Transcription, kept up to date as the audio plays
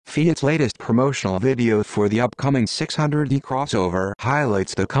Fiat's latest promotional video for the upcoming 600D crossover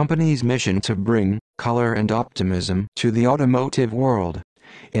highlights the company's mission to bring color and optimism to the automotive world.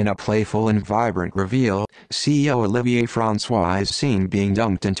 In a playful and vibrant reveal, CEO Olivier Francois is seen being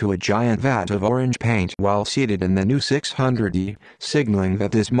dunked into a giant vat of orange paint while seated in the new 600D, signaling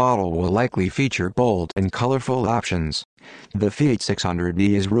that this model will likely feature bold and colorful options. The Fiat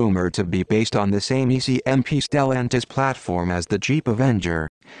 600D is rumored to be based on the same ECMP Stellantis platform as the Jeep Avenger.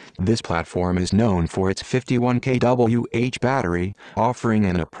 This platform is known for its 51 kWh battery, offering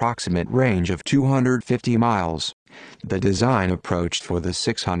an approximate range of 250 miles. The design approach for the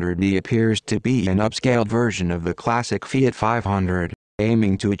 600D appears to be an upscaled version of the classic Fiat 500,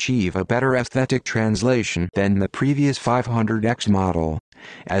 aiming to achieve a better aesthetic translation than the previous 500X model.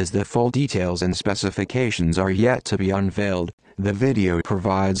 As the full details and specifications are yet to be unveiled, the video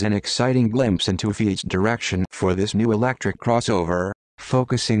provides an exciting glimpse into Fiat's direction for this new electric crossover,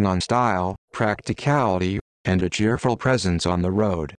 focusing on style, practicality, and a cheerful presence on the road.